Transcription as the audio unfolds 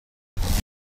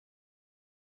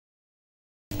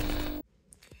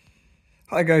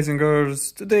Hi guys and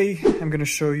girls, today I'm gonna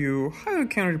show you how you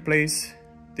can replace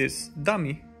this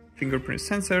dummy fingerprint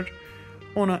sensor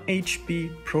on a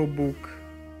HP Probook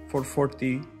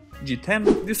 440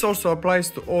 G10. This also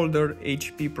applies to older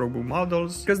HP Probook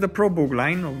models, because the Probook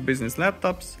line of business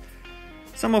laptops,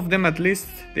 some of them at least,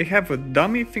 they have a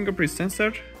dummy fingerprint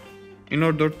sensor in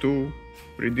order to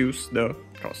reduce the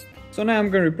cost. So now I'm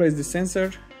gonna replace the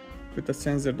sensor with a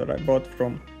sensor that I bought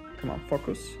from, come on,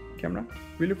 focus, camera,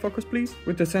 really focus please,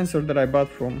 with a sensor that I bought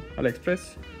from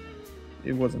AliExpress.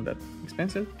 It wasn't that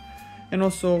expensive. And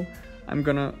also I'm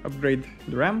gonna upgrade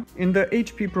the RAM. In the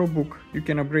HP Probook you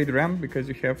can upgrade RAM because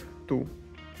you have two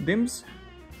DIMMs.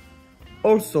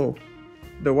 Also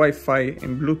the Wi-Fi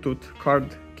and Bluetooth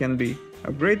card can be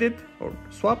upgraded or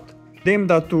swapped. The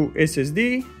M.2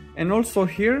 SSD, and also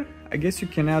here I guess you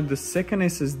can add the second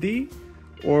SSD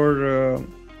or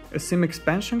a SIM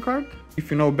expansion card. If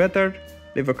you know better,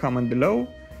 leave a comment below.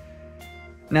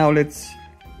 Now let's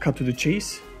cut to the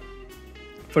chase.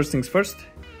 First things first,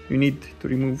 you need to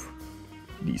remove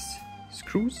these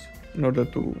screws in order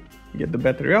to get the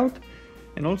battery out.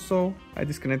 And also I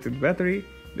disconnected the battery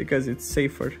because it's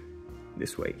safer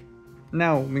this way.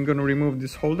 Now we're gonna remove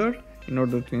this holder in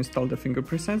order to install the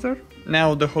fingerprint sensor.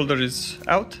 Now the holder is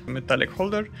out, metallic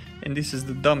holder, and this is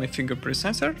the dummy fingerprint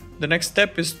sensor. The next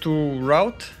step is to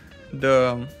route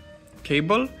the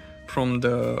cable from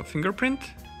the fingerprint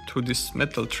to this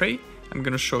metal tray. I'm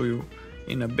gonna show you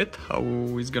in a bit how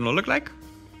it's gonna look like.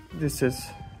 This is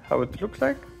how it looks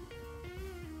like.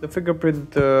 The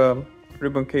fingerprint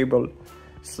ribbon cable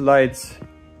slides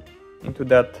into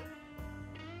that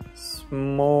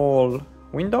small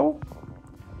window,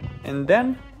 and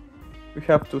then we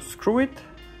have to screw it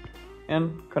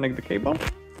and connect the cable.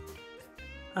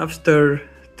 After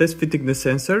test fitting the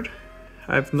sensor,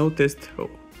 I've noticed, oh,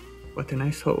 what a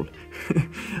nice hole.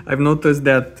 I've noticed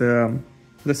that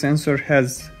the sensor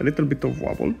has a little bit of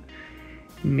wobble,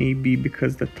 maybe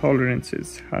because the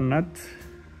tolerances are not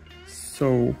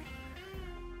so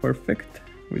perfect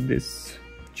with this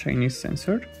Chinese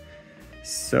sensor.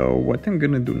 So what I'm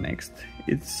gonna do next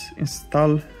is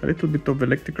install a little bit of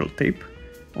electrical tape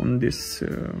on this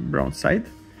brown side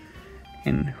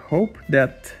and hope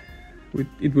that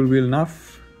it will be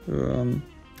enough to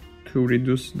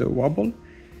reduce the wobble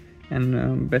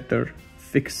and better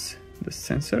fix the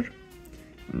sensor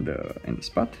in the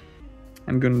spot.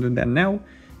 I'm gonna do that now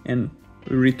and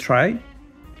retry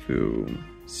to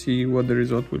see what the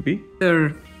result will be.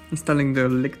 After installing the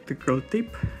electrical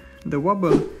tape, the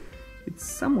wobble, it's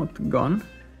somewhat gone.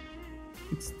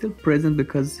 It's still present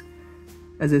because,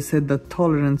 as I said, the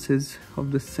tolerances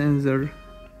of the sensor,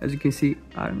 as you can see,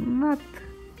 are not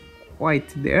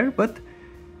quite there, but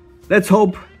let's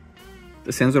hope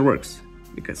the sensor works,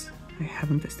 because I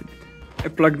haven't tested it. I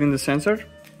plugged in the sensor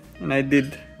and I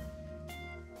did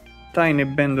tiny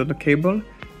bend on the cable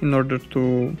in order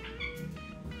to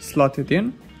slot it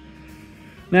in.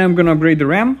 Now I'm gonna upgrade the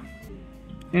RAM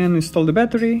and install the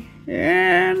battery,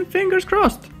 and fingers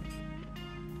crossed.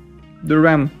 The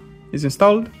RAM is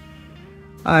installed.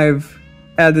 I've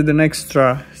added an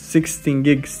extra 16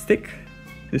 gig stick.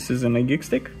 This is an 8 gig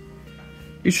stick.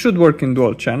 It should work in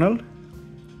dual channel,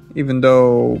 even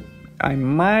though I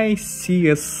might see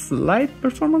a slight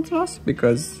performance loss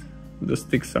because the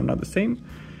sticks are not the same.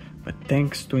 But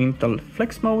thanks to Intel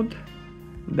Flex Mode,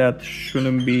 that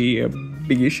shouldn't be a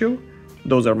big issue.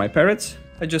 Those are my parrots.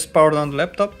 I just powered on the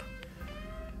laptop.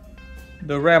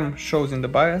 The RAM shows in the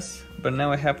BIOS, but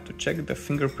now I have to check the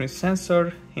fingerprint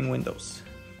sensor in Windows.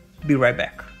 Be right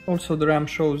back. Also the RAM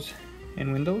shows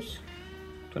in Windows,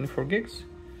 24 gigs,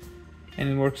 and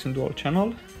it works in dual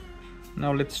channel.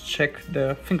 Now let's check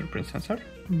the fingerprint sensor.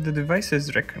 The device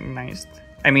is recognized.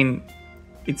 I mean,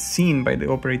 it's seen by the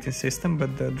operating system,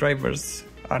 but the drivers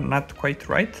are not quite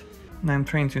right. Now I'm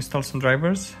trying to install some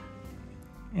drivers,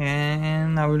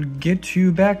 and I will get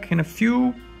you back in a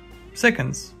few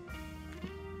seconds.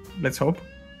 Let's hope.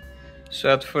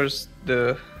 So at first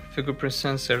the fingerprint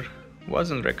sensor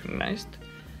wasn't recognized,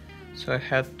 so I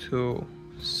had to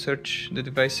search the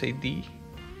device ID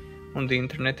on the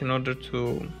internet in order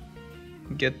to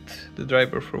get the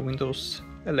driver for Windows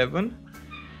 11.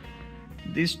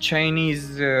 This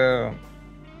Chinese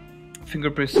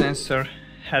fingerprint sensor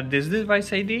had this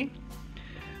device ID,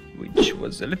 which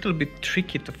was a little bit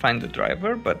tricky to find the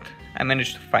driver, but I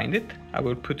managed to find it. I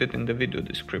will put it in the video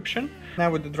description. Now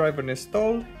with the driver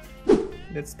installed,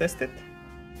 let's test it.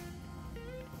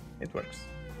 It works.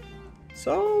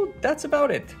 So that's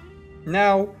about it.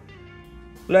 Now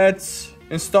let's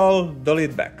install the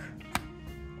lid back.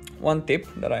 One tip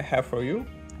that I have for you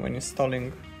when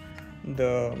installing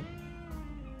the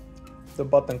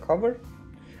button cover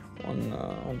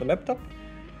on the laptop.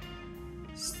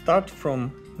 Start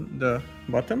from the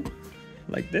bottom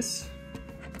like this.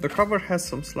 The cover has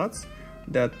some slots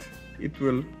that it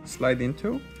will slide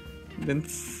into, then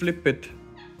flip it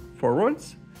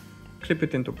forwards, clip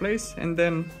it into place, and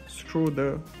then screw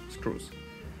the screws.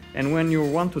 And when you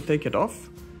want to take it off,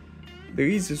 the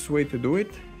easiest way to do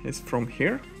it is from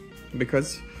here,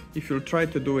 because if you try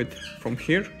to do it from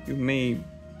here, you may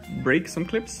break some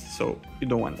clips, so you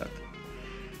don't want that.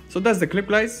 So that's the clip,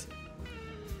 guys.